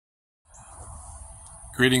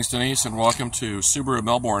Greetings, Denise, and welcome to Subaru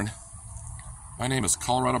Melbourne. My name is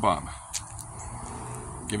Colorado Bob.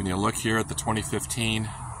 Giving you a look here at the 2015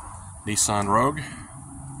 Nissan Rogue.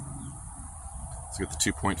 It's got the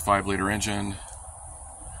 2.5 liter engine.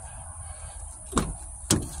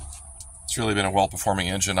 It's really been a well-performing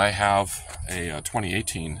engine. I have a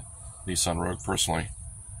 2018 Nissan Rogue personally.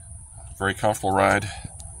 Very comfortable ride.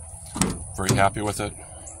 Very happy with it.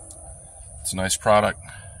 It's a nice product.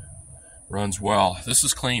 Runs well. This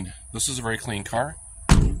is clean. This is a very clean car.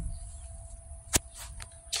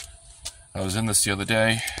 I was in this the other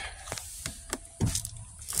day.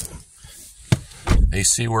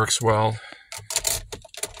 AC works well.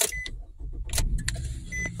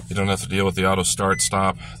 You don't have to deal with the auto start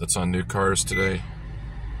stop that's on new cars today.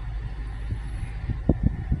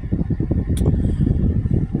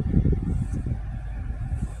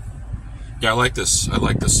 Yeah, I like this. I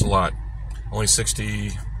like this a lot. Only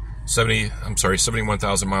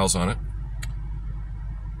 71,000 miles on it.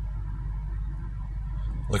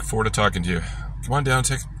 Look forward to talking to you. Come on down,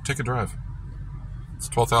 take a drive. It's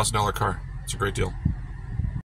a $12,000 car. It's a great deal.